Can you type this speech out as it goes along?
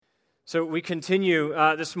So we continue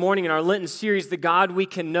this morning in our Lenten series, The God We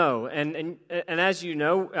Can Know. And as you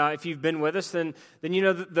know, if you've been with us, then you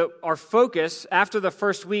know that our focus, after the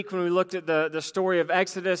first week when we looked at the story of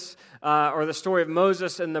Exodus, or the story of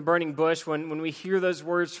Moses and the burning bush, when we hear those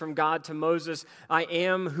words from God to Moses, I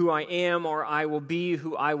am who I am, or I will be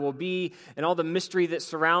who I will be, and all the mystery that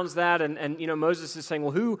surrounds that. And you know, Moses is saying,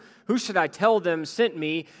 well, who should I tell them sent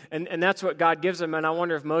me? And that's what God gives him. And I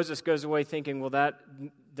wonder if Moses goes away thinking, well,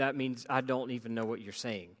 that means I don't even know what you're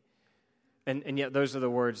saying. And yet those are the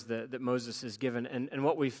words that Moses is given. And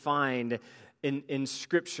what we find in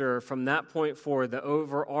Scripture from that point forward, the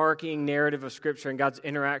overarching narrative of Scripture and God's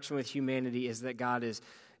interaction with humanity is that God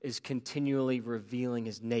is continually revealing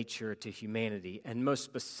His nature to humanity, and most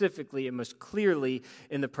specifically and most clearly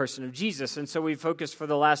in the person of Jesus. And so we've focused for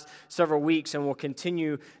the last several weeks, and we'll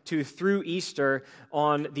continue to through Easter,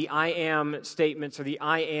 on the I am statements or the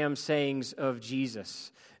I am sayings of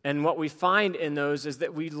Jesus. And what we find in those is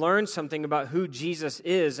that we learn something about who Jesus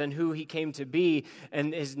is and who He came to be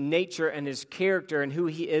and His nature and His character and who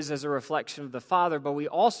He is as a reflection of the Father. But we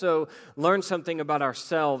also learn something about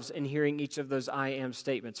ourselves in hearing each of those I am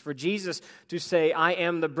statements. For Jesus to say, I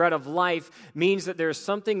am the bread of life, means that there is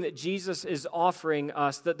something that Jesus is offering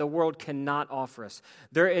us that the world cannot offer us.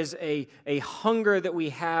 There is a hunger that we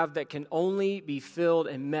have that can only be filled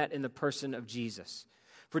and met in the person of Jesus.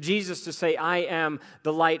 For Jesus to say, I am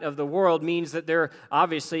the light of the world, means that there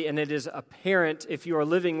obviously, and it is apparent if you are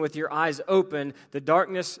living with your eyes open, the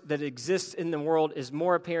darkness that exists in the world is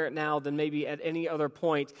more apparent now than maybe at any other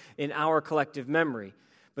point in our collective memory.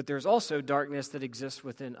 But there's also darkness that exists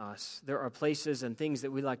within us. There are places and things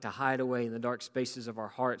that we like to hide away in the dark spaces of our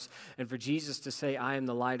hearts. And for Jesus to say, I am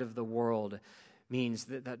the light of the world, means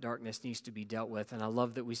that darkness needs to be dealt with. And I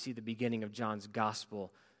love that we see the beginning of John's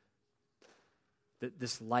gospel, that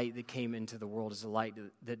this light that came into the world is a light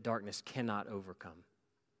that darkness cannot overcome.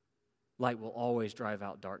 Light will always drive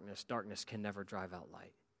out darkness. Darkness can never drive out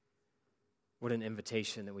light. What an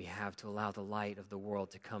invitation that we have to allow the light of the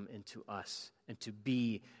world to come into us and to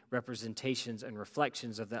be representations and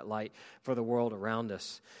reflections of that light for the world around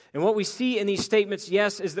us. And what we see in these statements,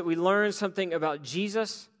 yes, is that we learn something about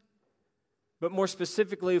Jesus, but more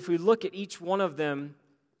specifically, if we look at each one of them,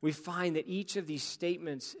 we find that each of these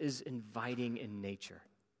statements is inviting in nature.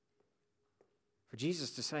 For Jesus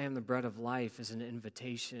to say, I am the bread of life, is an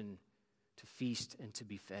invitation to feast and to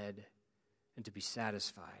be fed and to be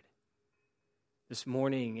satisfied. This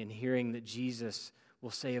morning, in hearing that Jesus will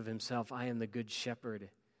say of Himself, I am the good shepherd,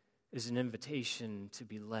 is an invitation to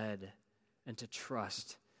be led and to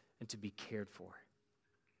trust and to be cared for.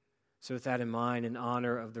 So with that in mind, in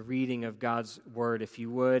honor of the reading of God's Word, if you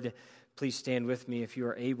would, please stand with me if you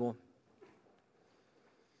are able.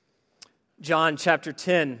 John chapter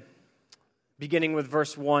 10, beginning with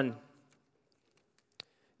verse 1.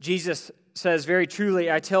 Jesus says, very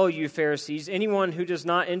truly, I tell you, Pharisees, anyone who does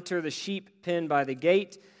not enter the sheep pen by the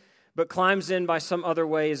gate, but climbs in by some other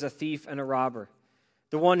way is a thief and a robber.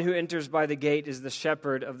 The one who enters by the gate is the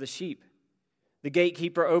shepherd of the sheep. The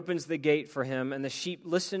gatekeeper opens the gate for him, and the sheep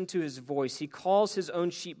listen to his voice. He calls his own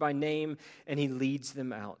sheep by name, and he leads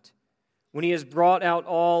them out. When he has brought out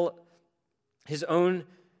all his own,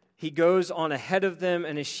 he goes on ahead of them,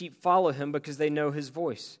 and his sheep follow him because they know his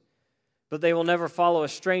voice. But they will never follow a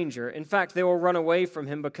stranger. In fact, they will run away from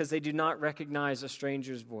him because they do not recognize a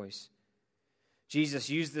stranger's voice. Jesus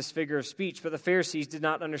used this figure of speech, but the Pharisees did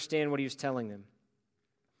not understand what he was telling them.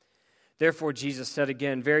 Therefore, Jesus said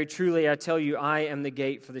again, very truly, I tell you, I am the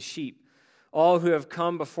gate for the sheep. All who have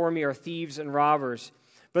come before me are thieves and robbers,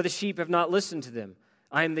 but the sheep have not listened to them.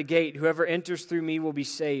 I am the gate. Whoever enters through me will be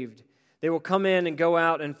saved. They will come in and go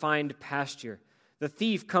out and find pasture. The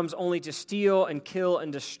thief comes only to steal and kill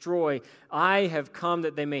and destroy. I have come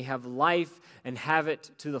that they may have life and have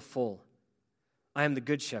it to the full. I am the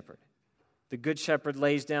good shepherd. The good shepherd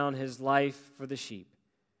lays down his life for the sheep.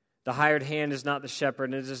 The hired hand is not the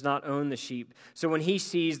shepherd, and it does not own the sheep. So when he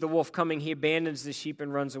sees the wolf coming, he abandons the sheep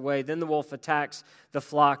and runs away. Then the wolf attacks the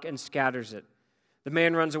flock and scatters it. The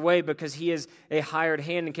man runs away because he is a hired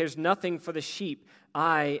hand and cares nothing for the sheep.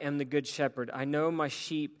 I am the good shepherd. I know my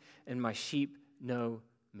sheep, and my sheep know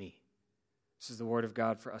me. This is the word of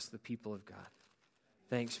God for us, the people of God.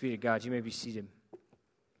 Thanks be to God. You may be seated.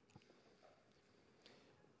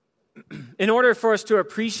 In order for us to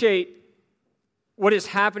appreciate what is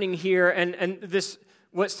happening here, and this,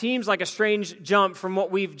 what seems like a strange jump from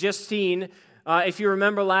what we've just seen If you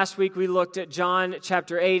remember last week, we looked at John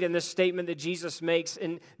chapter 8 and this statement that Jesus makes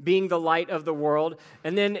in being the light of the world.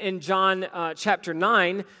 And then in John chapter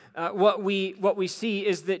 9, what we see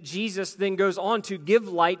is that Jesus then goes on to give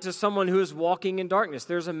light to someone who is walking in darkness.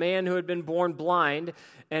 There's a man who had been born blind,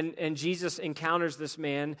 and Jesus encounters this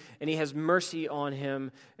man, and he has mercy on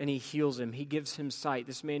him, and he heals him. He gives him sight.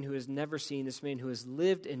 This man who has never seen, this man who has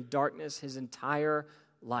lived in darkness his entire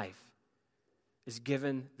life, is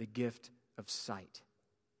given the gift of sight.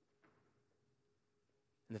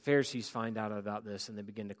 And the Pharisees find out about this, and they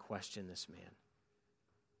begin to question this man,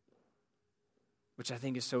 which I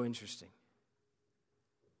think is so interesting.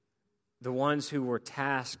 The ones who were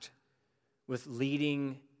tasked with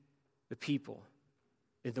leading the people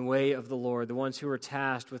in the way of the Lord, the ones who were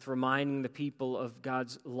tasked with reminding the people of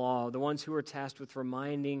God's law, the ones who were tasked with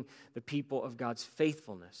reminding the people of God's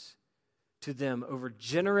faithfulness to them over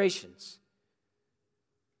generations,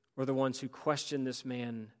 were the ones who questioned this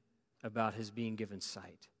man about his being given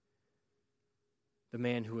sight. The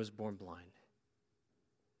man who was born blind,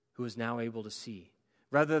 who is now able to see.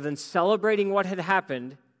 Rather than celebrating what had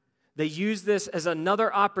happened, they used this as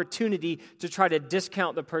another opportunity to try to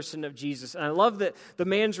discount the person of Jesus. And I love that the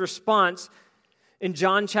man's response in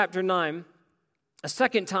John chapter 9, a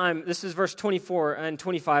second time, this is verse 24 and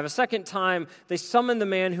 25, a second time they summoned the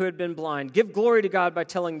man who had been blind. Give glory to God by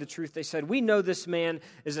telling the truth, they said. We know this man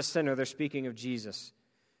is a sinner. They're speaking of Jesus.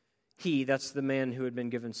 He, that's the man who had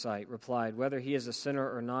been given sight, replied, whether he is a sinner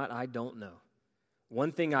or not, I don't know.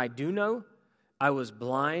 One thing I do know, I was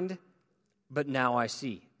blind, but now I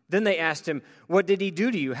see. Then they asked him, what did he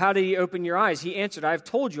do to you? How did he open your eyes? He answered, I have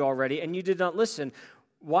told you already, and you did not listen.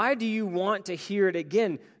 Why do you want to hear it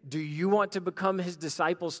again? Do you want to become his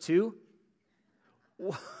disciples too?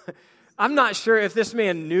 I'm not sure if this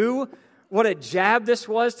man knew what a jab this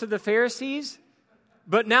was to the Pharisees,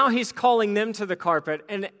 but now he's calling them to the carpet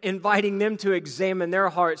and inviting them to examine their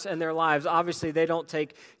hearts and their lives. Obviously, they don't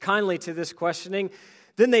take kindly to this questioning.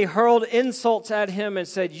 Then they hurled insults at him and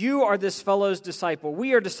said, you are this fellow's disciple.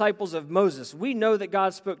 We are disciples of Moses. We know that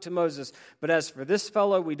God spoke to Moses, but as for this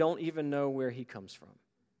fellow, we don't even know where he comes from.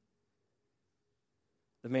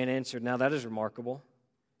 The man answered, now that is remarkable.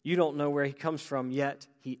 You don't know where he comes from, yet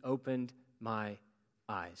he opened my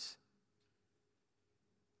eyes.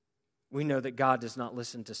 We know that God does not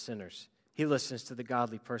listen to sinners. He listens to the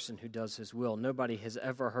godly person who does his will. Nobody has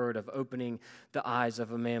ever heard of opening the eyes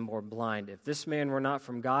of a man born blind. If this man were not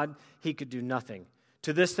from God, he could do nothing.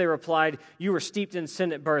 To this they replied, you were steeped in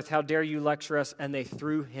sin at birth. How dare you lecture us? And they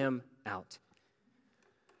threw him out.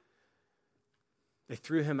 They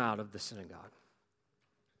threw him out of the synagogue.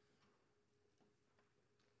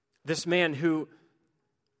 This man who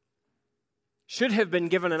should have been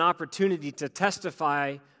given an opportunity to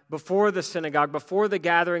testify before the synagogue, before the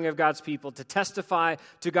gathering of God's people, to testify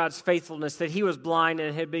to God's faithfulness, that he was blind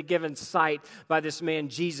and had been given sight by this man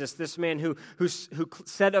Jesus, this man who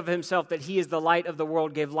said of himself that he is the light of the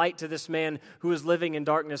world, gave light to this man who was living in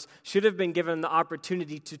darkness, should have been given the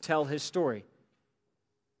opportunity to tell his story.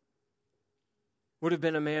 Would have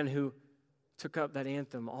been a man who took up that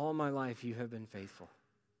anthem, all my life you have been faithful.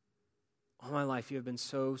 All my life you have been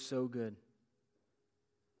so, so good.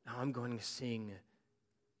 Now I'm going to sing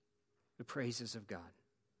the praises of God.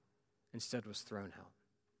 Instead was thrown out.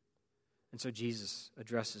 And so Jesus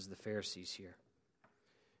addresses the Pharisees here.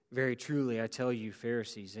 Very truly, I tell you,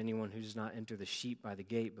 Pharisees, anyone who does not enter the sheep by the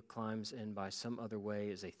gate but climbs in by some other way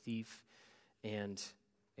is a thief and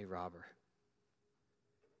a robber.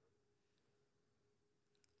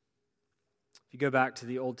 If you go back to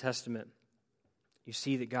the Old Testament, you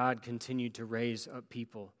see that God continued to raise up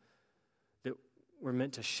people that were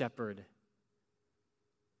meant to shepherd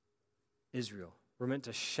Israel. Were meant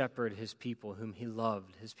to shepherd his people whom he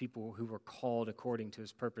loved, his people who were called according to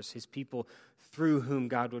his purpose, his people through whom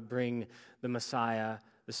God would bring the Messiah,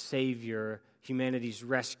 the Savior, humanity's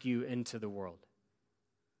rescue into the world.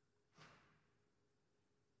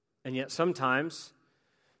 And yet sometimes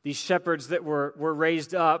these shepherds that were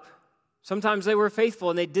raised up, sometimes they were faithful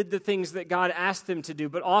and they did the things that God asked them to do,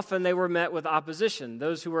 but often they were met with opposition.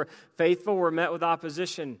 Those who were faithful were met with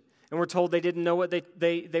opposition. And we're told they didn't know what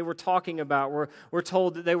they were talking about. We're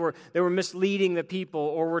told that they were misleading the people,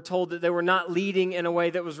 or we're told that they were not leading in a way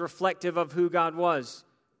that was reflective of who God was.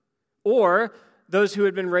 Or those who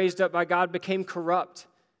had been raised up by God became corrupt,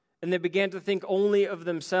 and they began to think only of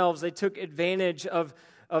themselves. They took advantage of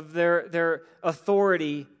their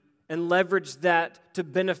authority and leveraged that to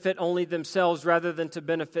benefit only themselves rather than to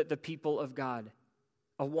benefit the people of God,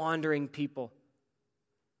 a wandering people.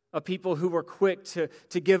 A people who were quick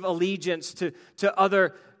to give allegiance to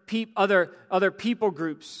other people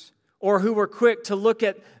groups, or who were quick to look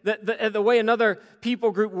at the way another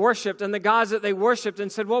people group worshiped and the gods that they worshiped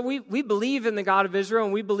and said, well, we believe in the God of Israel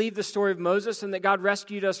and we believe the story of Moses and that God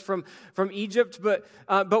rescued us from Egypt,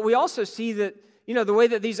 but we also see that, the way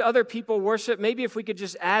that these other people worship, maybe if we could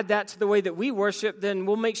just add that to the way that we worship, then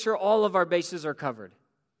we'll make sure all of our bases are covered.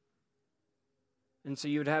 And so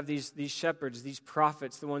you would have these shepherds, these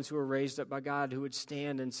prophets, the ones who were raised up by God, who would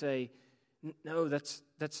stand and say, no, that's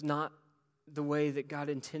not the way that God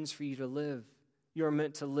intends for you to live. You're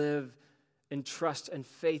meant to live in trust and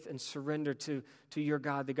faith and surrender to your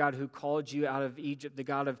God, the God who called you out of Egypt, the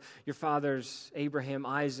God of your fathers, Abraham,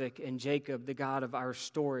 Isaac, and Jacob, the God of our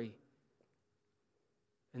story.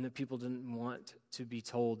 And the people didn't want to be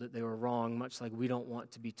told that they were wrong, much like we don't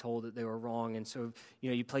want to be told that they were wrong. And so,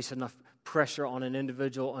 you place enough pressure on an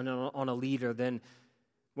individual and on a leader, then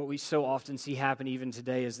what we so often see happen even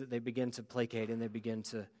today is that they begin to placate and they begin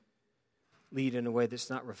to lead in a way that's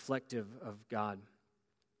not reflective of God.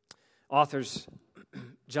 Authors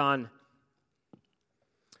John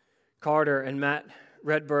Carter and Matt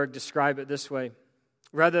Redberg describe it this way.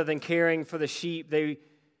 Rather than caring for the sheep, they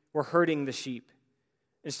were herding the sheep.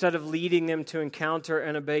 Instead of leading them to encounter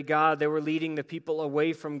and obey God, they were leading the people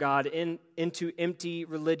away from God into empty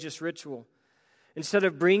religious ritual. Instead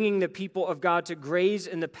of bringing the people of God to graze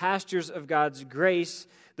in the pastures of God's grace,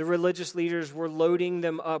 the religious leaders were loading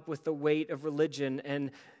them up with the weight of religion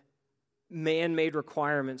and man-made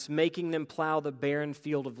requirements, making them plow the barren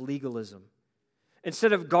field of legalism.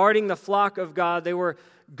 Instead of guarding the flock of God, they were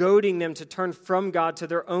goading them to turn from God to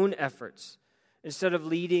their own efforts. Instead of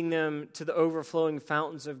leading them to the overflowing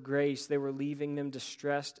fountains of grace, they were leaving them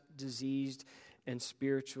distressed, diseased, and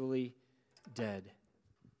spiritually dead.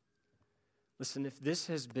 Listen, if this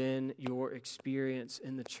has been your experience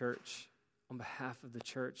in the church, on behalf of the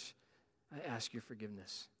church, I ask your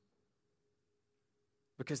forgiveness.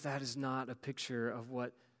 Because that is not a picture of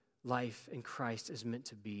what life in Christ is meant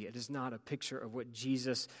to be. It is not a picture of what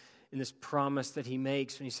Jesus, in this promise that he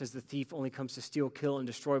makes when he says the thief only comes to steal, kill, and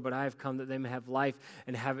destroy, but I have come that they may have life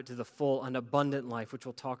and have it to the full, an abundant life, which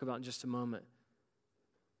we'll talk about in just a moment.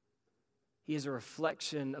 He is a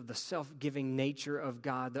reflection of the self-giving nature of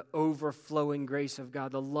God, the overflowing grace of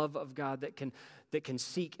God, the love of God that can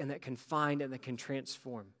seek and that can find and that can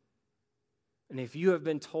transform. And if you have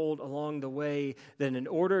been told along the way that in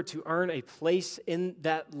order to earn a place in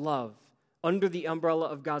that love, under the umbrella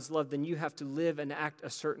of God's love, then you have to live and act a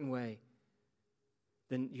certain way,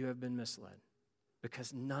 then you have been misled.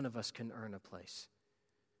 Because none of us can earn a place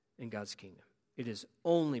in God's kingdom. It is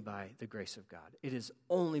only by the grace of God. It is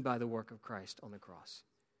only by the work of Christ on the cross.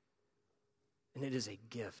 And it is a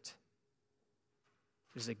gift.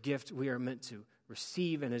 It is a gift we are meant to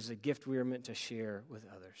receive, and it is a gift we are meant to share with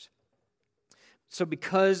others. So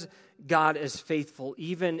because God is faithful,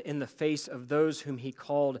 even in the face of those whom he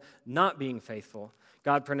called not being faithful,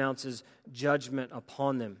 God pronounces judgment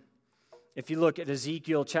upon them. If you look at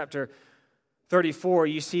Ezekiel chapter 34,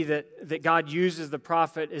 you see that God uses the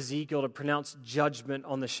prophet Ezekiel to pronounce judgment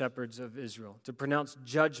on the shepherds of Israel, to pronounce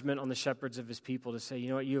judgment on the shepherds of his people, to say, you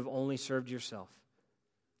know what, you have only served yourself.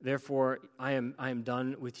 Therefore, I am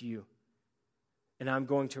done with you. And I'm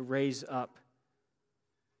going to raise up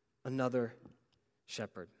another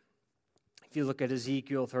shepherd. If you look at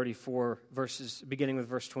Ezekiel 34, beginning with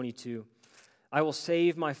verse 22, I will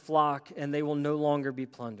save my flock, and they will no longer be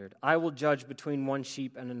plundered. I will judge between one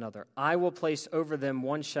sheep and another. I will place over them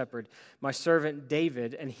one shepherd, my servant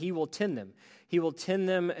David, and he will tend them. He will tend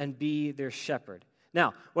them and be their shepherd.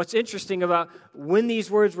 Now, what's interesting about when these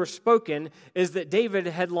words were spoken is that David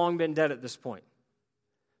had long been dead at this point.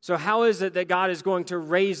 So how is it that God is going to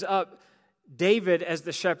raise up David as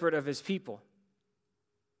the shepherd of his people?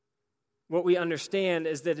 What we understand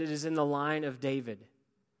is that it is in the line of David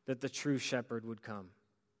that the true shepherd would come,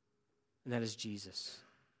 and that is Jesus.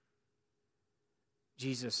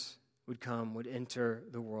 Jesus would come, would enter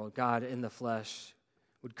the world. God in the flesh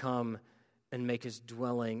would come and make his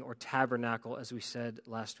dwelling, or tabernacle, as we said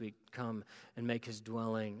last week, come and make his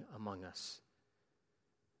dwelling among us.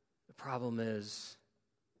 The problem is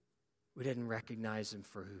we didn't recognize him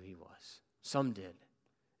for who he was. Some did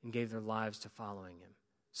and gave their lives to following him.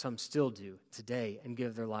 Some still do today and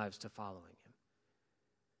give their lives to following him.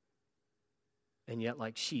 And yet,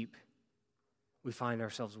 like sheep, we find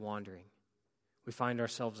ourselves wandering. We find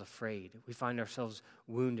ourselves afraid. We find ourselves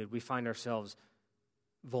wounded. We find ourselves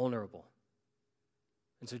vulnerable.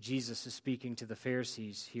 And so Jesus is speaking to the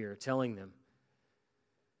Pharisees here, telling them,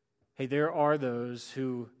 hey, there are those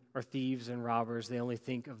who are thieves and robbers. They only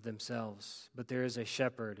think of themselves. But there is a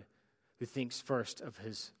shepherd who thinks first of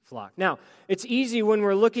his flock. Now, it's easy when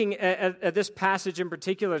we're looking at this passage in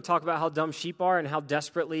particular to talk about how dumb sheep are and how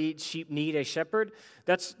desperately sheep need a shepherd.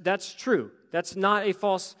 That's true. That's not a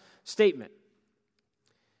false statement.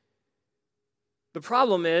 The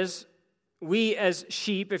problem is, we as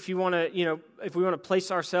sheep, if we want to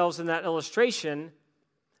place ourselves in that illustration,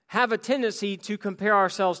 have a tendency to compare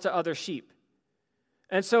ourselves to other sheep.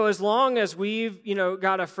 And so as long as we've,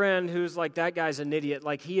 got a friend who's like, that guy's an idiot,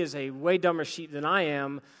 like he is a way dumber sheep than I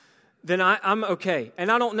am, then I'm okay.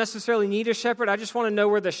 And I don't necessarily need a shepherd. I just want to know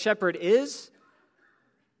where the shepherd is,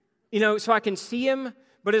 so I can see him.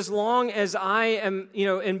 But as long as I am,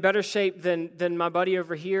 in better shape than my buddy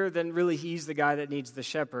over here, then really he's the guy that needs the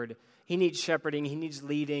shepherd. He needs shepherding. He needs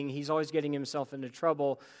leading. He's always getting himself into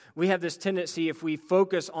trouble. We have this tendency, if we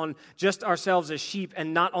focus on just ourselves as sheep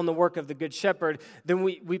and not on the work of the good shepherd, then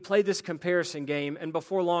we play this comparison game, and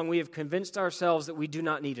before long we have convinced ourselves that we do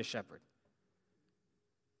not need a shepherd,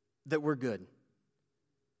 that we're good.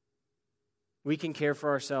 We can care for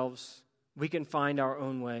ourselves. We can find our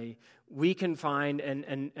own way. We can find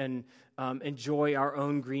and enjoy our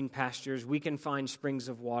own green pastures. We can find springs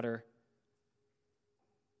of water.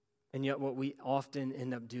 And yet what we often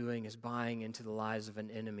end up doing is buying into the lies of an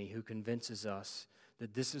enemy who convinces us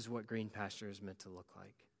that this is what green pasture is meant to look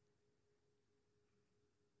like.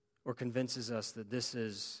 Or convinces us that this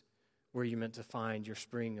is where you're meant to find your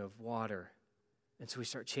spring of water. And so we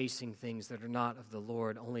start chasing things that are not of the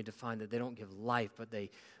Lord, only to find that they don't give life, but they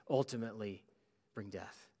ultimately bring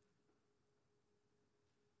death.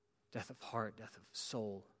 Death of heart, death of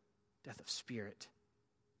soul, death of spirit.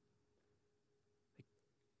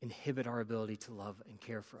 Inhibit our ability to love and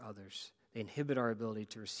care for others. They inhibit our ability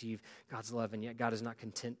to receive God's love, and yet God is not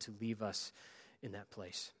content to leave us in that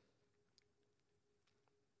place.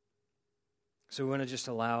 So we want to just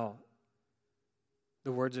allow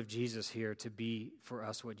the words of Jesus here to be for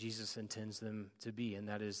us what Jesus intends them to be, and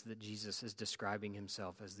that is that Jesus is describing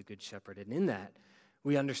himself as the good shepherd. And in that,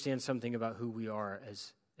 we understand something about who we are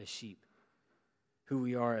as sheep, who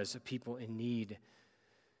we are as a people in need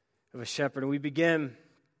of a shepherd. And we begin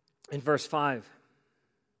in verse 5,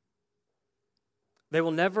 they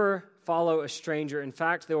will never follow a stranger. In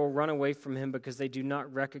fact, they will run away from him because they do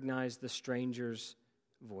not recognize the stranger's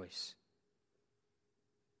voice.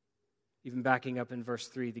 Even backing up in verse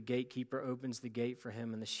 3, the gatekeeper opens the gate for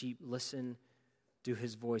him, and the sheep listen to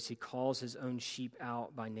his voice. He calls his own sheep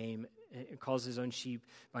out by name,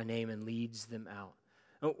 and leads them out.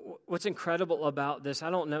 What's incredible about this,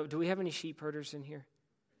 I don't know, do we have any sheep herders in here?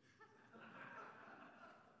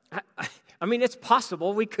 I mean, it's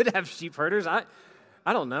possible we could have sheep herders. I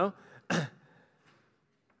don't know.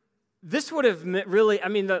 This would have meant really,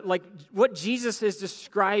 what Jesus is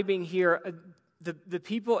describing here, the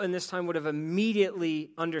people in this time would have immediately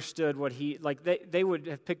understood what they would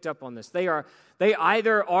have picked up on this. They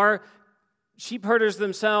either are sheep herders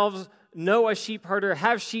themselves, know a sheep herder,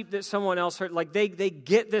 have sheep that someone else herd. They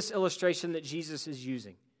get this illustration that Jesus is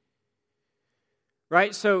using.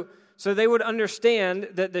 Right? So they would understand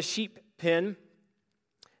that the sheep pen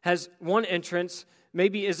has one entrance,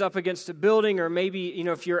 maybe is up against a building, or maybe,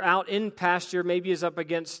 if you're out in pasture, maybe is up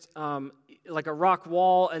against like a rock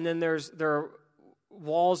wall, and then there are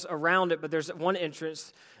walls around it, but there's one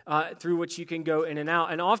entrance through which you can go in and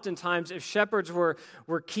out. And oftentimes, if shepherds were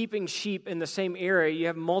keeping sheep in the same area, you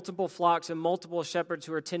have multiple flocks and multiple shepherds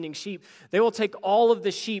who are tending sheep, they will take all of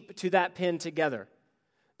the sheep to that pen together.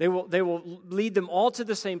 They will lead them all to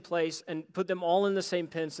the same place and put them all in the same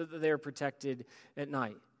pen so that they are protected at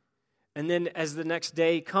night. And then as the next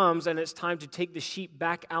day comes and it's time to take the sheep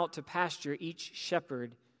back out to pasture, each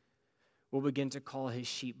shepherd will begin to call his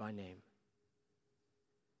sheep by name.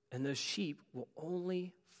 And those sheep will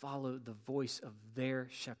only follow the voice of their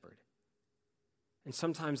shepherd. And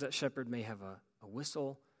sometimes that shepherd may have a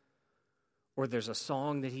whistle, or there's a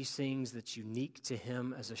song that he sings that's unique to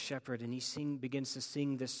him as a shepherd, and he begins to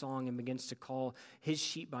sing this song and begins to call his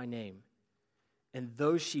sheep by name. And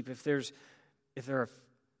those sheep, if there are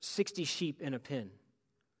 60 sheep in a pen,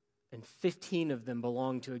 and 15 of them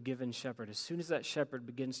belong to a given shepherd, as soon as that shepherd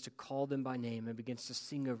begins to call them by name and begins to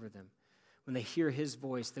sing over them, when they hear his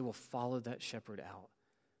voice, they will follow that shepherd out.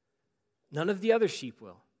 None of the other sheep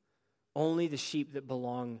will. Only the sheep that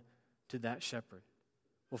belong to that shepherd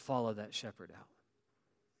will follow that shepherd out.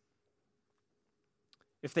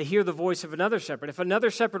 If they hear the voice of another shepherd, if another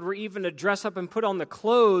shepherd were even to dress up and put on the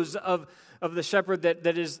clothes of the shepherd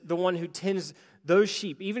that is the one who tends those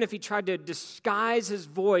sheep, even if he tried to disguise his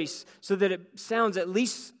voice so that it sounds at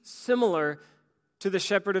least similar to the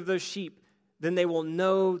shepherd of those sheep, then they will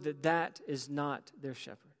know that that is not their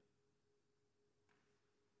shepherd.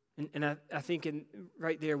 And I think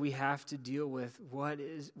right there we have to deal with what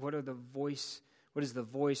is the voice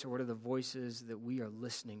or what are the voices that we are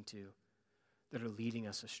listening to that are leading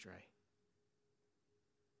us astray?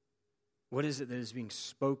 What is it that is being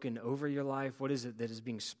spoken over your life? What is it that is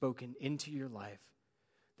being spoken into your life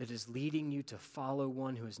that is leading you to follow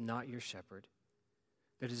one who is not your shepherd?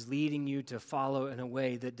 That is leading you to follow in a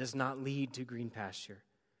way that does not lead to green pasture?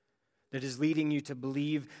 That is leading you to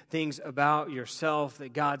believe things about yourself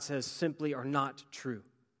that God says simply are not true?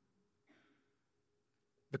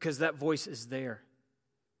 Because that voice is there.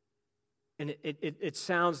 And it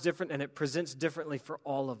sounds different and it presents differently for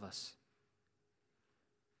all of us.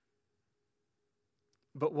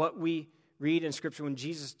 But what we read in Scripture, when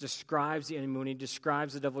Jesus describes the enemy, when he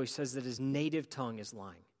describes the devil, he says that his native tongue is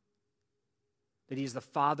lying. That he is the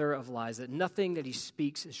father of lies, that nothing that he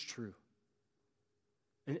speaks is true.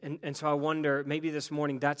 And so I wonder, maybe this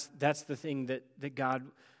morning, that's the thing that God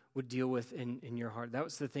would deal with in your heart. That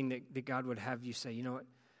was the thing that God would have you say, you know what,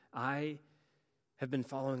 I have been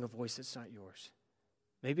following a voice that's not yours.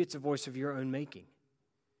 Maybe it's a voice of your own making.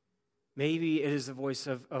 Maybe it is the voice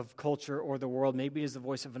of culture or the world. Maybe it is the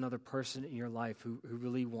voice of another person in your life who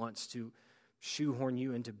really wants to shoehorn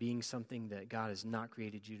you into being something that God has not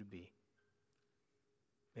created you to be.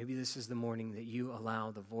 Maybe this is the morning that you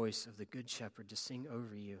allow the voice of the Good Shepherd to sing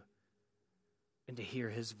over you and to hear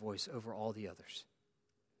his voice over all the others.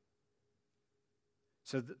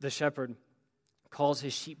 So the shepherd calls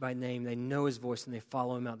his sheep by name. They know his voice and they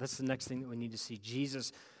follow him out. That's the next thing that we need to see.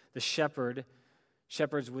 Jesus, the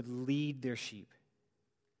shepherds would lead their sheep.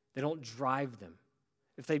 They don't drive them.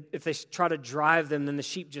 If they try to drive them, then the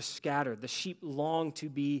sheep just scatter. The sheep long to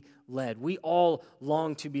be led. We all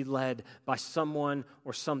long to be led by someone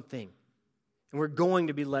or something. And we're going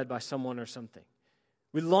to be led by someone or something.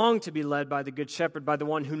 We long to be led by the Good Shepherd, by the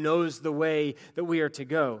one who knows the way that we are to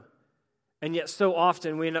go. And yet so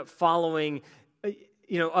often we end up following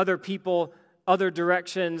other people, other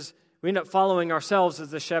directions. We end up following ourselves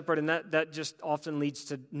as the shepherd, and that just often leads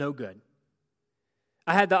to no good.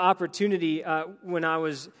 I had the opportunity when I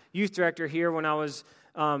was youth director here, when I was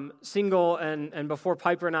single and before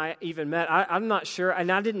Piper and I even met. I'm not sure,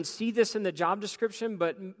 and I didn't see this in the job description,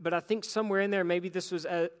 but I think somewhere in there, maybe this was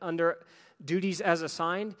under duties as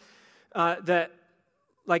assigned, that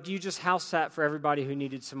like you just house sat for everybody who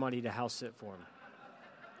needed somebody to house sit for them.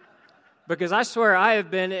 Because I swear I have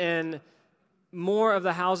been in more of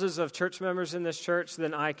the houses of church members in this church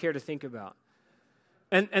than I care to think about.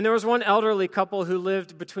 And there was one elderly couple who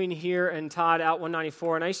lived between here and Todd out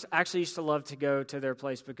 194, and I actually used to love to go to their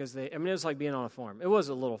place because it was like being on a farm. It was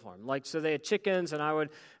a little farm. So they had chickens, and I would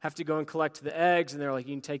have to go and collect the eggs, and they're like,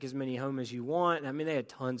 you can take as many home as you want. And they had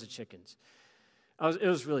tons of chickens. It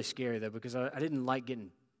was really scary, though, because I didn't like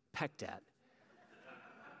getting pecked at.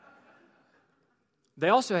 They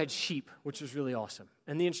also had sheep, which was really awesome.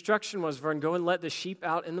 And the instruction was, Vern, go and let the sheep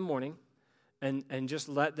out in the morning, and just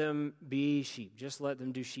let them be sheep. Just let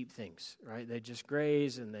them do sheep things, right? They just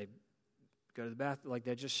graze and they go to the bath, like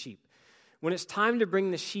they're just sheep. When it's time to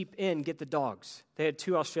bring the sheep in, get the dogs. They had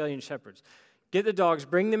 2 Australian shepherds. Get the dogs,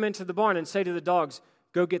 bring them into the barn and say to the dogs,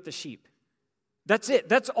 go get the sheep. That's it.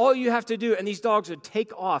 That's all you have to do. And these dogs would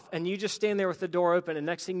take off, and you just stand there with the door open, and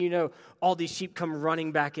next thing you know, all these sheep come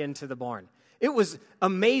running back into the barn. It was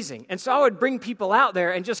amazing. And so I would bring people out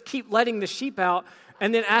there and just keep letting the sheep out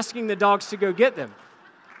and then asking the dogs to go get them.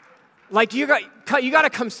 Like, you got to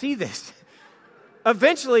come see this.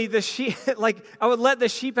 Eventually, the sheep, I would let the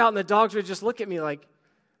sheep out and the dogs would just look at me like,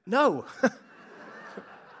 no.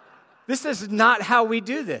 This is not how we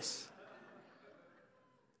do this.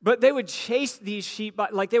 But they would chase these sheep,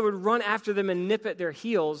 they would run after them and nip at their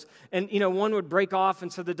heels. And, one would break off,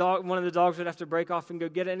 and so one of the dogs would have to break off and go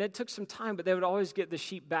get it. And it took some time, but they would always get the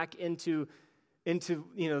sheep back into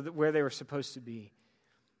where they were supposed to be.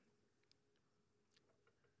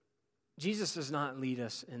 Jesus does not lead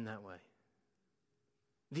us in that way.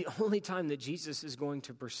 The only time that Jesus is going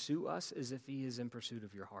to pursue us is if he is in pursuit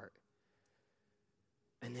of your heart.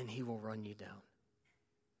 And then he will run you down.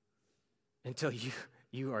 Until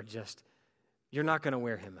you're not going to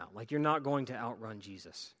wear him out. You're not going to outrun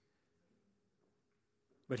Jesus.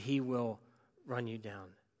 But he will run you down.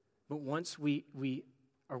 But once we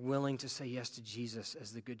are willing to say yes to Jesus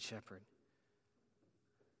as the Good Shepherd,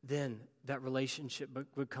 then that relationship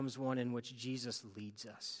becomes one in which Jesus leads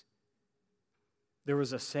us. There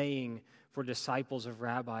was a saying for disciples of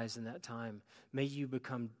rabbis in that time, may you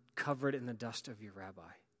become covered in the dust of your rabbi.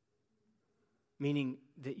 Meaning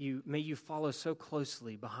that may you follow so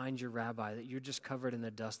closely behind your rabbi that you're just covered in the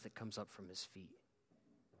dust that comes up from his feet.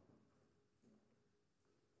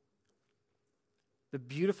 The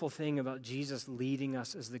beautiful thing about Jesus leading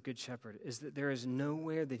us as the Good Shepherd is that there is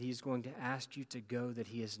nowhere that he's going to ask you to go that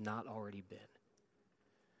he has not already been.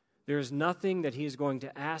 There is nothing that he is going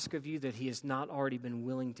to ask of you that he has not already been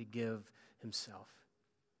willing to give himself.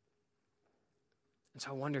 And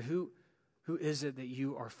so I wonder, who is it that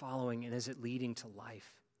you are following, and is it leading to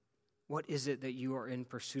life? What is it that you are in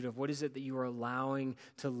pursuit of? What is it that you are allowing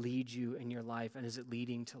to lead you in your life, and is it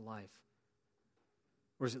leading to life?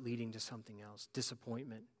 Or is it leading to something else?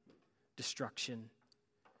 Disappointment, destruction.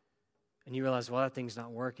 And you realize, well, that thing's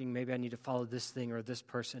not working. Maybe I need to follow this thing or this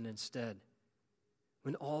person instead.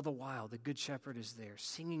 When all the while, the Good Shepherd is there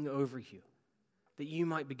singing over you, that you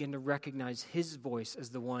might begin to recognize his voice as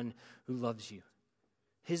the one who loves you.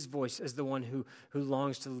 His voice as the one who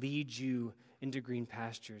longs to lead you into green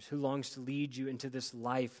pastures, who longs to lead you into this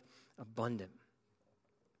life abundant.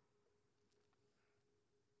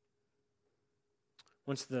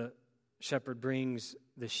 Once the shepherd brings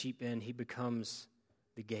the sheep in, he becomes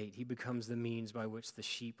the gate. He becomes the means by which the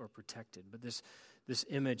sheep are protected. But this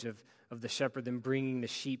image of the shepherd then bringing the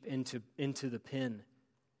sheep into the pen,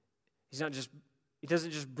 he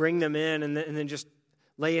doesn't just bring them in and then just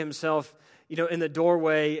lay himself, in the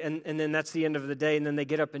doorway, and then that's the end of the day, and then they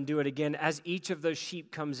get up and do it again. As each of those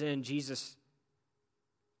sheep comes in, Jesus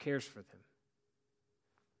cares for them.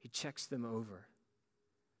 He checks them over.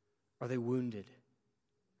 Are they wounded?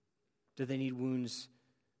 Do they need wounds?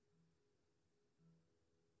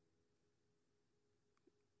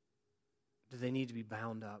 Do they need to be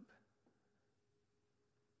bound up?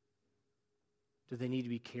 Do they need to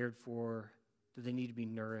be cared for? Do they need to be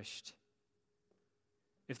nourished?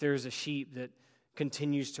 If there is a sheep that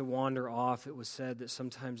continues to wander off, it was said that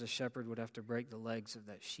sometimes a shepherd would have to break the legs of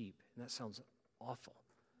that sheep. And that sounds awful.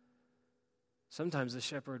 Sometimes the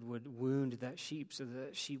shepherd would wound that sheep so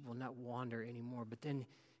that sheep will not wander anymore. But then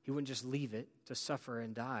he wouldn't just leave it to suffer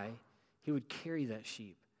and die. He would carry that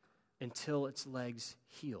sheep until its legs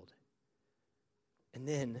healed. And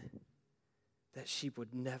then that sheep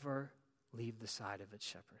would never leave the side of its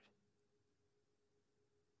shepherd.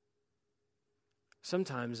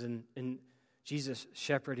 Sometimes in Jesus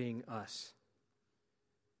shepherding us,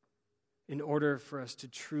 in order for us to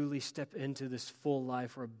truly step into this full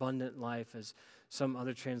life or abundant life, as some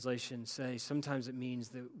other translations say, sometimes it means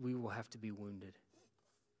that we will have to be wounded.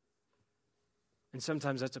 And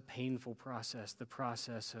sometimes that's a painful process, the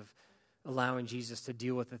process of allowing Jesus to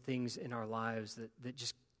deal with the things in our lives that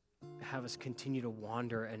just have us continue to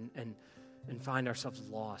wander and find ourselves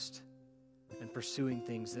lost and pursuing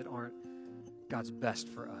things that aren't God's best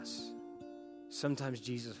for us. Sometimes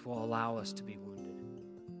Jesus will allow us to be wounded,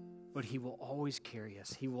 but he will always carry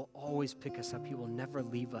us. He will always pick us up. He will never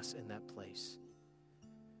leave us in that place.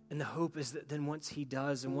 And the hope is that then once he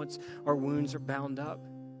does, and once our wounds are bound up,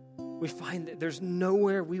 we find that there's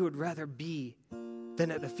nowhere we would rather be than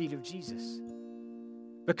at the feet of Jesus.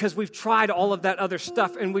 Because we've tried all of that other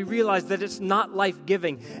stuff and we realize that it's not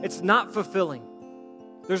life-giving. It's not fulfilling.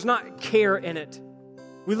 There's not care in it.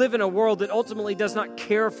 We live in a world that ultimately does not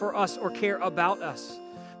care for us or care about us.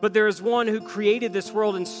 But there is one who created this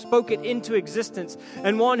world and spoke it into existence,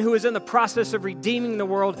 and one who is in the process of redeeming the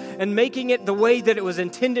world and making it the way that it was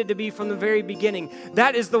intended to be from the very beginning.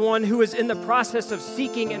 That is the one who is in the process of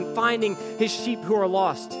seeking and finding his sheep who are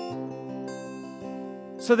lost,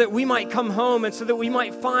 so that we might come home and so that we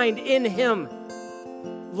might find in him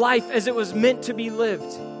life as it was meant to be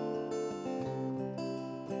lived.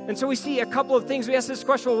 And so we see a couple of things. We ask this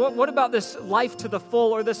question, well, what about this life to the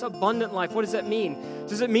full or this abundant life? What does that mean?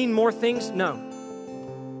 Does it mean more things? No.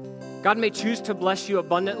 God may choose to bless you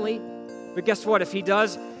abundantly, but guess what? If he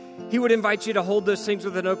does, he would invite you to hold those things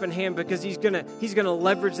with an open hand, because he's gonna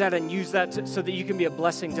leverage that and use that so that you can be a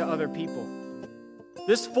blessing to other people.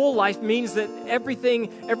 This full life means that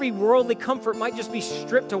every worldly comfort might just be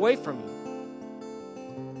stripped away from you.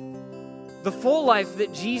 The full life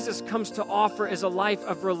that Jesus comes to offer is a life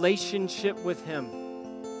of relationship with him.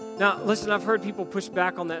 Now, listen, I've heard people push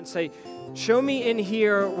back on that and say, show me in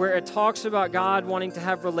here where it talks about God wanting to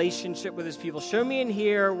have relationship with his people. Show me in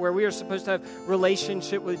here where we are supposed to have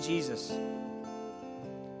relationship with Jesus.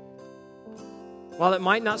 While it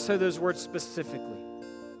might not say those words specifically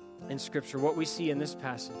in Scripture, what we see in this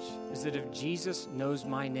passage is that if Jesus knows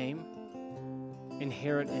my name,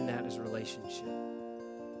 inherent in that is relationship.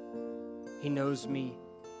 He knows me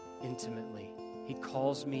intimately. He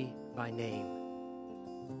calls me by name.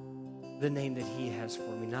 The name that he has for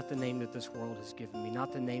me, not the name that this world has given me,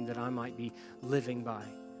 not the name that I might be living by,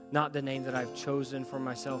 not the name that I've chosen for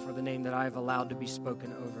myself or the name that I've allowed to be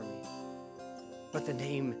spoken over me, but the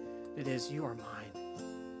name that is, you are mine.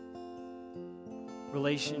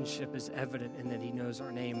 Relationship is evident in that he knows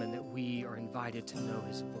our name and that we are invited to know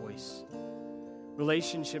his voice.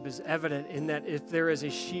 Relationship is evident in that if there is a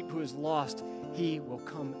sheep who is lost, he will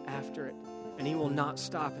come after it, and he will not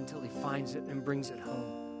stop until he finds it and brings it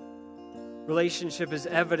home. Relationship is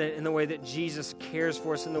evident in the way that Jesus cares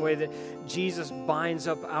for us, in the way that Jesus binds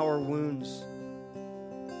up our wounds.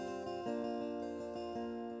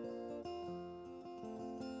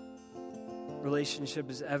 Relationship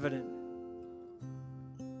is evident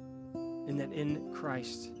in that in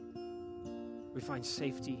Christ we find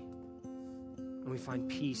safety and we find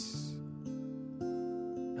peace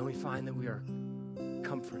and we find that we are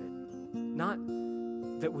comforted. Not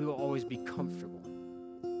that we will always be comfortable,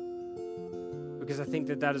 because I think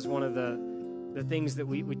that is one of the things that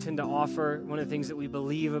we tend to offer. One of the things that we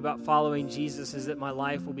believe about following Jesus is that my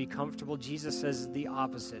life will be comfortable. Jesus says the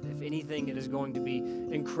opposite. If anything, it is going to be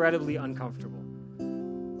incredibly uncomfortable,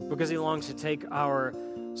 because he longs to take our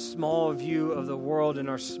small view of the world and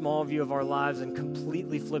our small view of our lives and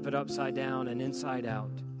completely flip it upside down and inside out,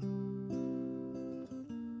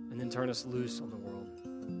 and then turn us loose on the world.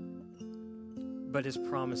 But his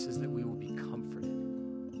promise is that we will be comforted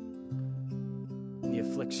in the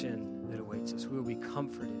affliction that awaits us. We will be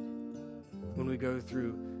comforted when we go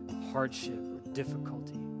through hardship or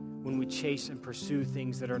difficulty, when we chase and pursue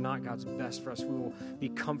things that are not God's best for us. We will be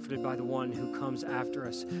comforted by the one who comes after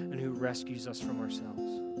us and who rescues us from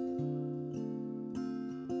ourselves.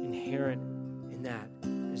 Inherent in that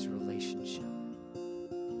is relationship.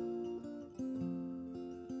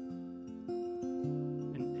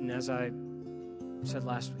 And as I said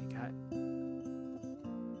last week,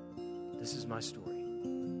 this is my story.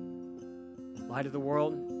 Light of the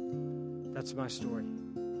world, that's my story.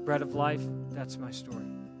 Bread of life, that's my story.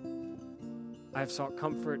 I have sought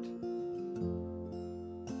comfort.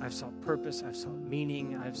 I've sought purpose. I've sought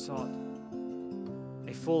meaning. I've sought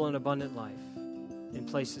a full and abundant life in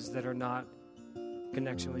places that are not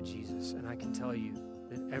connection with Jesus. And I can tell you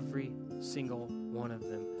that every single one of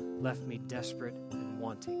them left me desperate and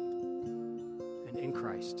wanting. And in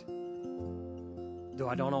Christ, though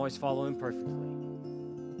I don't always follow him perfectly,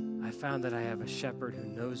 I found that I have a shepherd who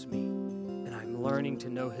knows me, and I'm learning to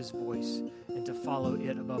know his voice and to follow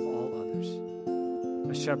it above all others.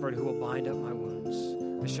 A shepherd who will bind up my wounds,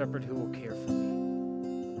 a shepherd who will care for me,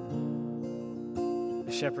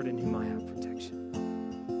 a shepherd in whom I have protection.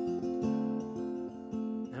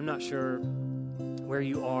 I'm not sure where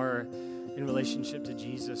you are in relationship to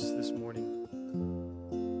Jesus this morning,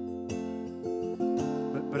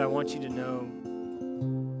 but I want you to know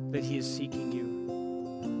that he is seeking you.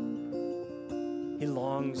 He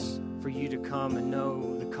longs for you to come and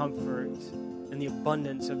know the comfort and the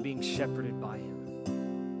abundance of being shepherded by him.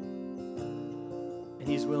 And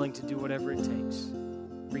he is willing to do whatever it takes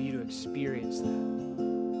for you to experience that.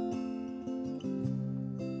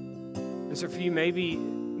 And so for you, maybe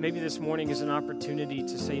this morning is an opportunity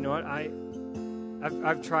to say, you know what,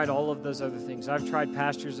 I've tried all of those other things. I've tried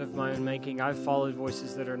pastures of my own making. I've followed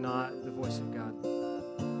voices that are not the voice of God.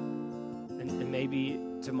 And maybe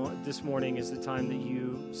this morning is the time that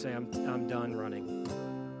you say, I'm done running.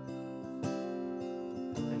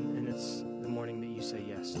 And it's the morning that you say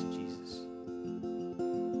yes to Jesus.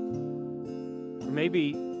 Or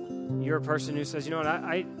maybe you're a person who says, you know what,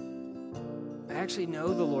 I actually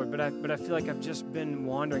know the Lord, but I feel like I've just been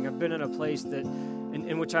wandering. I've been in a place that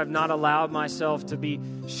in which I've not allowed myself to be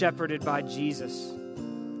shepherded by Jesus.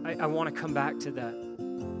 I want to come back to that.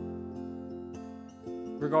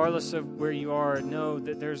 Regardless of where you are, know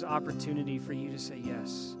that there's opportunity for you to say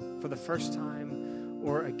yes for the first time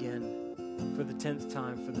or again, for the 10th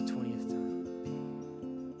time, for the 20th time.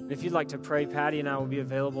 And if you'd like to pray, Patty and I will be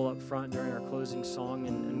available up front during our closing song,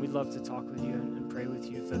 and we'd love to talk with you and pray with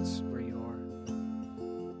you if that's where you are.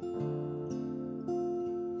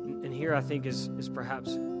 And here I think is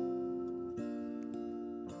perhaps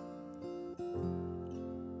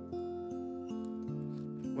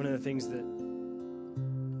one of the things that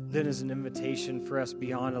then is an invitation for us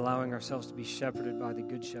beyond allowing ourselves to be shepherded by the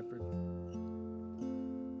Good Shepherd.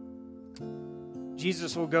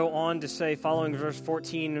 Jesus will go on to say, following verse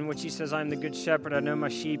 14, in which he says, I am the Good Shepherd, I know my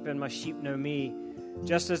sheep, and my sheep know me.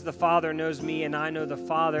 Just as the Father knows me, and I know the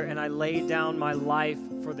Father, and I lay down my life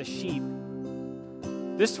for the sheep.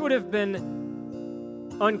 This would have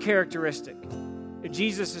been uncharacteristic. If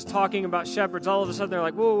Jesus is talking about shepherds, all of a sudden they're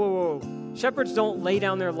like, whoa, whoa, whoa. Shepherds don't lay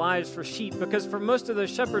down their lives for sheep, because for most of those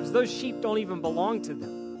shepherds, those sheep don't even belong to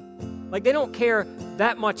them. Like, they don't care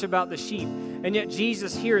that much about the sheep. And yet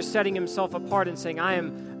Jesus here is setting himself apart and saying, I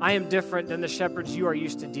am different than the shepherds you are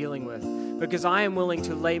used to dealing with, because I am willing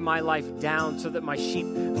to lay my life down so that my sheep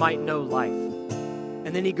might know life.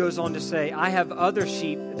 And then he goes on to say, I have other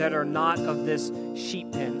sheep that are not of this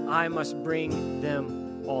sheep pen. I must bring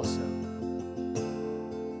them also.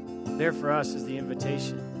 There for us is the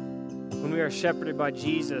invitation. When we are shepherded by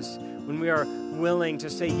Jesus, when we are willing to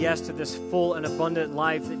say yes to this full and abundant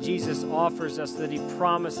life that Jesus offers us, that he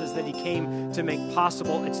promises, that he came to make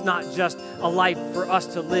possible, it's not just a life for us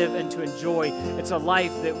to live and to enjoy. It's a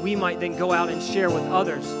life that we might then go out and share with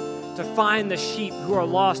others, to find the sheep who are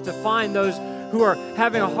lost, to find those who are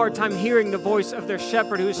having a hard time hearing the voice of their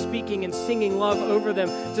shepherd who is speaking and singing love over them,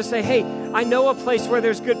 to say, hey, I know a place where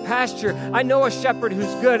there's good pasture. I know a shepherd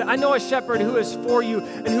who's good. I know a shepherd who is for you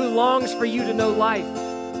and who longs for you to know life.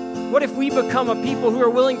 What if we become a people who are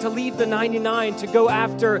willing to leave the 99 to go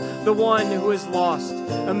after the one who is lost?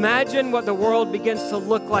 Imagine what the world begins to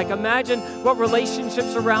look like. Imagine what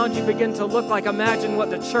relationships around you begin to look like. Imagine what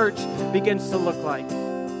the church begins to look like.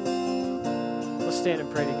 Let's stand and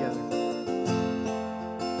pray together.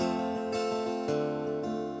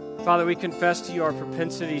 Father, we confess to you our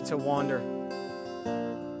propensity to wander.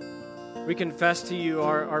 We confess to you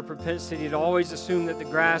our propensity to always assume that the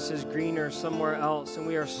grass is greener somewhere else. And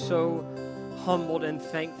we are so humbled and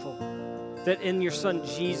thankful that in your Son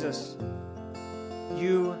Jesus,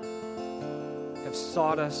 you have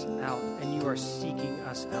sought us out and you are seeking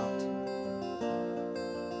us out.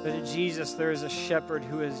 That in Jesus there is a shepherd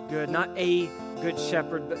who is good, not a good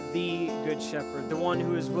shepherd, but the good shepherd, the one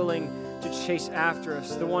who is willing to chase after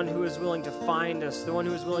us, the one who is willing to find us, the one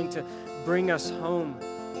who is willing to bring us home,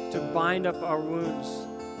 to bind up our wounds,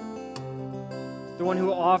 the one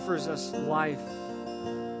who offers us life,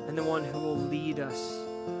 and the one who will lead us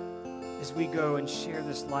as we go and share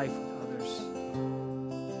this life with others.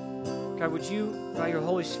 God, would you, by your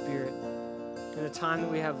Holy Spirit, in the time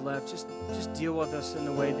that we have left, just deal with us in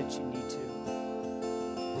the way that you need to.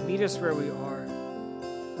 Meet us where we are.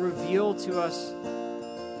 Reveal to us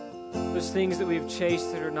those things that we've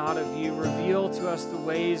chased that are not of you. Reveal to us the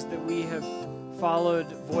ways that we have followed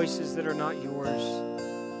voices that are not yours.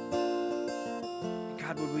 And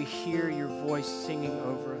God, would we hear your voice singing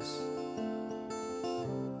over us?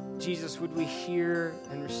 Jesus, would we hear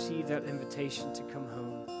and receive that invitation to come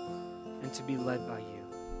home and to be led by you?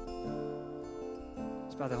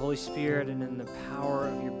 It's by the Holy Spirit and in the power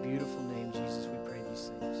of your